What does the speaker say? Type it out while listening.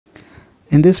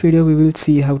In this video we will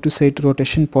see how to set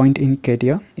rotation point in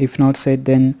CATIA. If not set,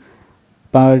 then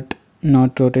part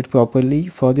not rotate properly.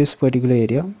 For this particular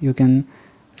area you can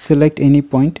select any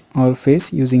point or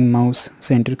face using mouse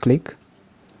center click.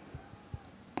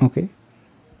 Okay,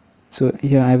 so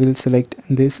here I will select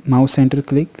this mouse center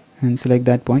click and select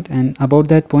that point, and about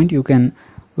that point you can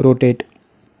rotate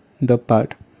the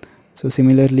part. So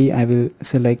similarly I will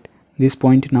select this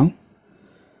point now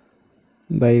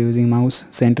by using mouse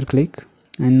center click,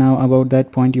 and now about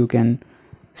that point you can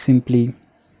simply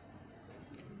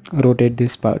rotate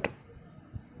this part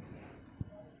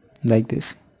like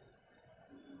this.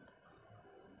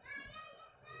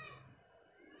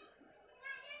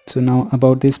 So now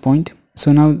about this point,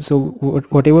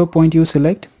 whatever point you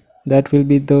select, that will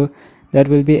be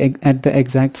at the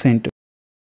exact center.